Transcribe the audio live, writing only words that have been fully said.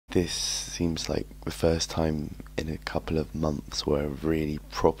This seems like the first time in a couple of months where I've really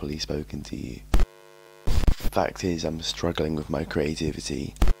properly spoken to you. The fact is, I'm struggling with my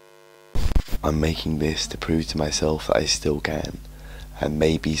creativity. I'm making this to prove to myself that I still can, and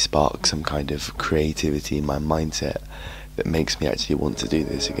maybe spark some kind of creativity in my mindset that makes me actually want to do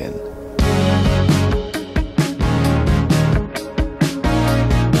this again.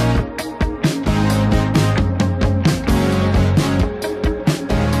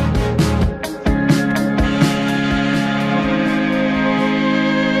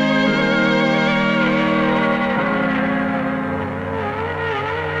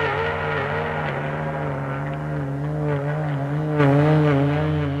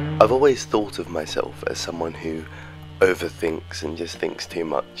 I've always thought of myself as someone who overthinks and just thinks too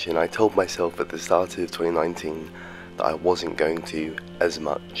much, and I told myself at the start of 2019 that I wasn't going to as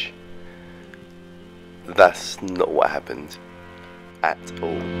much. That's not what happened at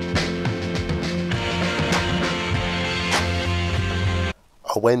all.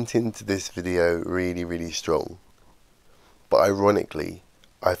 I went into this video really strong, but ironically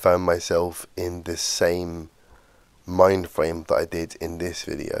I found myself in the same mind frame that I did in this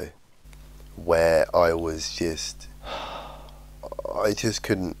video, where I just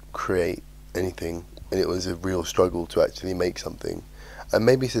couldn't create anything, and it was a real struggle to actually make something. And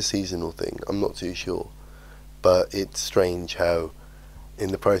maybe it's a seasonal thing, I'm not too sure, but it's strange how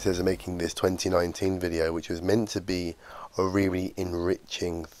in the process of making this 2019 video, which was meant to be a really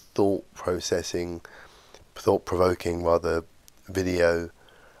enriching, thought-provoking video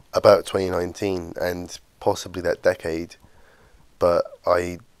about 2019 and possibly that decade, but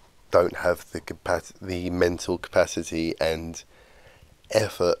I don't have the mental capacity and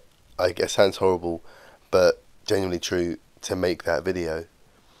effort, I guess sounds horrible, but genuinely true, to make that video.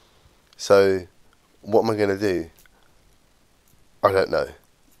 So what am I going to do? I don't know.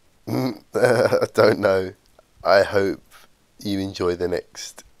 I don't know. I hope you enjoy the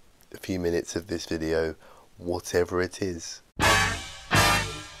next few minutes of this video, whatever it is.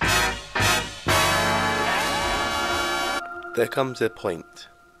 There comes a point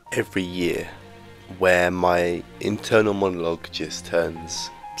every year where my internal monologue just turns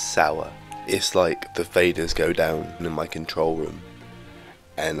sour. It's like the faders go down in my control room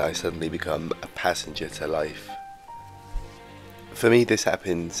and I suddenly become a passenger to life. For me, this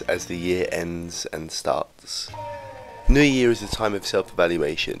happens as the year ends and starts. New Year is a time of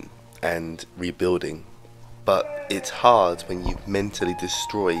self-evaluation and rebuilding, but it's hard when you've mentally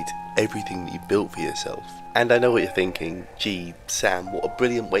destroyed everything that you built for yourself. And I know what you're thinking, gee, Sam, what a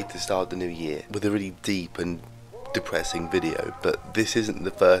brilliant way to start the new year with a really deep and depressing video, but this isn't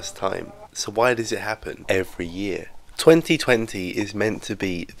the first time. So why does it happen every year? 2020 is meant to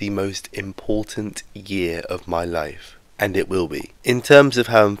be the most important year of my life, and it will be. In terms of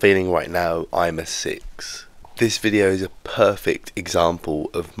how I'm feeling right now, I'm a 6. This video is a perfect example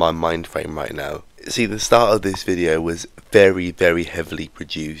of my mind frame right now. See, the start of this video was very heavily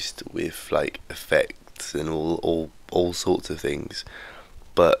produced with like effects and all sorts of things,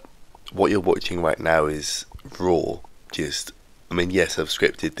 but what you're watching right now is raw. I mean, yes, I've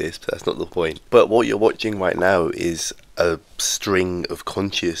scripted this, but that's not the point. But what you're watching right now is a string of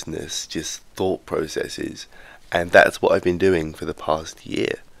consciousness, just thought processes, and that's what I've been doing for the past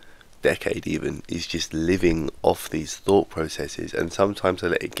year, decade even, is just living off these thought processes, and sometimes I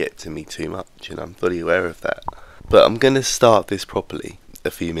let it get to me too much, and I'm fully aware of that. But I'm gonna start this properly a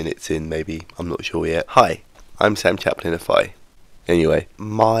few minutes in, maybe, I'm not sure yet. Hi, I'm SamChaplinify. Anyway,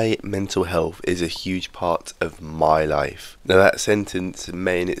 my mental health is a huge part of my life. Now that sentence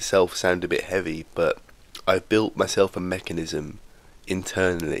may in itself sound a bit heavy, but I've built myself a mechanism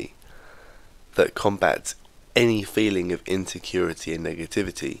internally that combats any feeling of insecurity and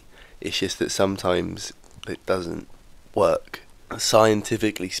negativity. It's just that sometimes it doesn't work.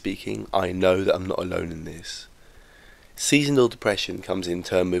 Scientifically speaking, I know that I'm not alone in this. Seasonal depression comes in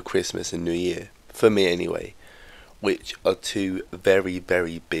turn with Christmas and New Year, for me anyway, which are two very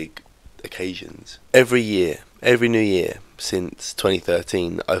big occasions. Every year, every New Year since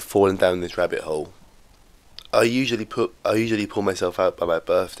 2013, I've fallen down this rabbit hole. I usually pull myself out by my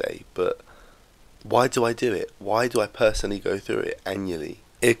birthday, but why do I do it? Why do I personally go through it annually?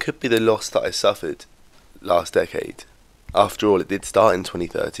 It could be the loss that I suffered last decade. After all, it did start in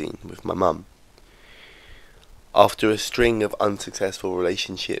 2013 with my mum. After a string of unsuccessful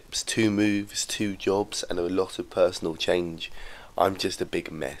relationships, 2 moves, 2 jobs, and a lot of personal change, I'm just a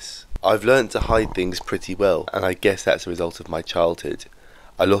big mess. I've learnt to hide things pretty well, and I guess that's a result of my childhood.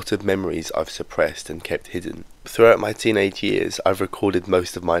 A lot of memories I've suppressed and kept hidden. Throughout my teenage years, I've recorded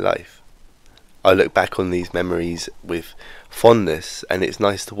most of my life. I look back on these memories with fondness, and it's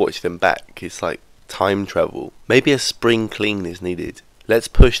nice to watch them back. It's like time travel. Maybe a spring clean is needed. Let's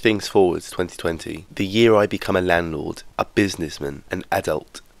push things forward to 2020, the year I become a landlord, a businessman, an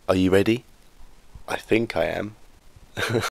adult. Are you ready? I think I am.